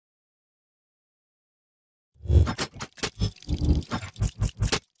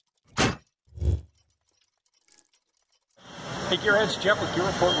Hey Gearheads, Jeff with Gear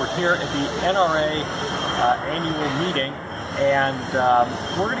Report. We're here at the NRA annual meeting, and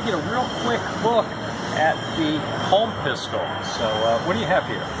we're going to get a real quick look at the palm pistol. So what do you have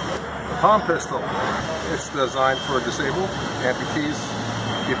here? The palm pistol. It's designed for disabled, amputees,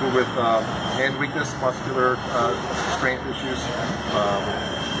 people with hand weakness, muscular strength issues.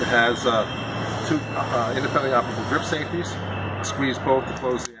 It has two independently operable grip safeties. Squeeze both to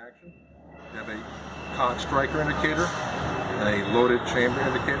close the action. You have a cock striker indicator and a loaded chamber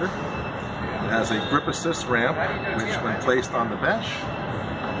indicator. It has a grip assist ramp, which when placed on the bench,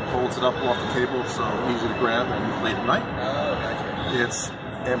 holds it up off the table so easy to grab and late at night. It's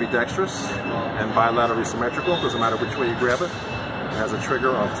ambidextrous and bilaterally symmetrical, doesn't matter which way you grab it. It has a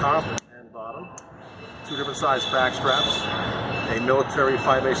trigger on top and bottom, two different size back straps, a military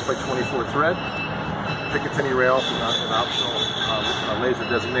 5/8 by 24 thread, Picatinny rail, an optional laser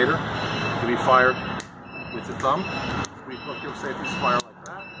designator, can be fired with the thumb. We hook your safeties fire like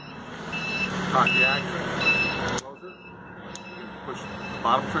that. Cock the action, close it. You can push the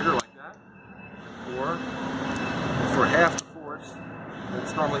bottom trigger like that. Or for half the force,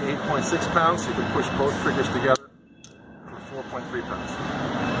 it's normally 8.6 pounds, so you can push both triggers together for 4.3 pounds.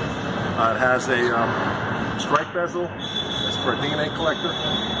 It has a strike bezel. It's for a DNA collector.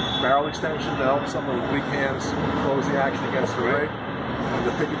 Barrel extension to help someone with weak hands close the action against the ray. And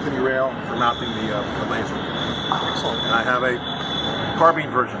the Picatinny rail for mounting the laser. Excellent. And I have a carbine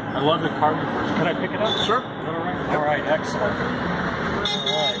version. I love the carbine version. Can I pick it up? Sure. Is that all right? Yep. All right, excellent. All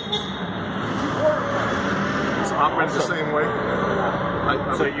right. It's operated the same way.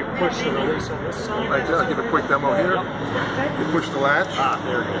 So you push the release on this side? Right there, I'll give a quick demo here. Yep. You push the latch. Ah,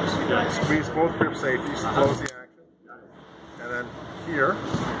 there it is. You got it. Squeeze both grip safeties to close the action. And then here,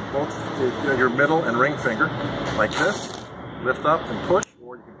 both your middle and ring finger, like this. Lift up and push,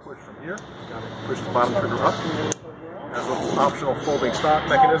 or you can push from here. Push the bottom trigger up. Has an optional folding stock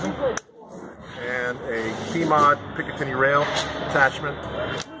mechanism. And a key mod Picatinny rail attachment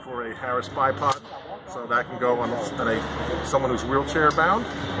for a Harris bipod. So that can go on someone who's wheelchair bound.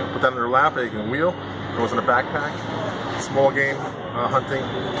 Put that in their lap, they can wheel. Goes in a backpack. Small game, hunting,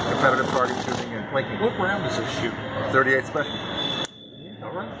 competitive target shooting, and blinking. What round does it shoot? 38 special. All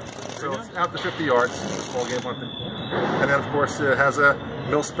right. So it's out to 50 yards, small game hunting. And then of course it has a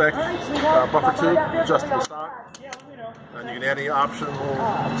mil-spec buffer tube, adjustable stock. And you can add any optional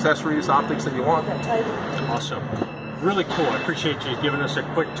accessories, optics that you want. Awesome. Really cool. I appreciate you giving us a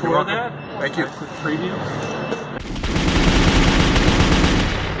quick tour of that. Thank you. A quick preview.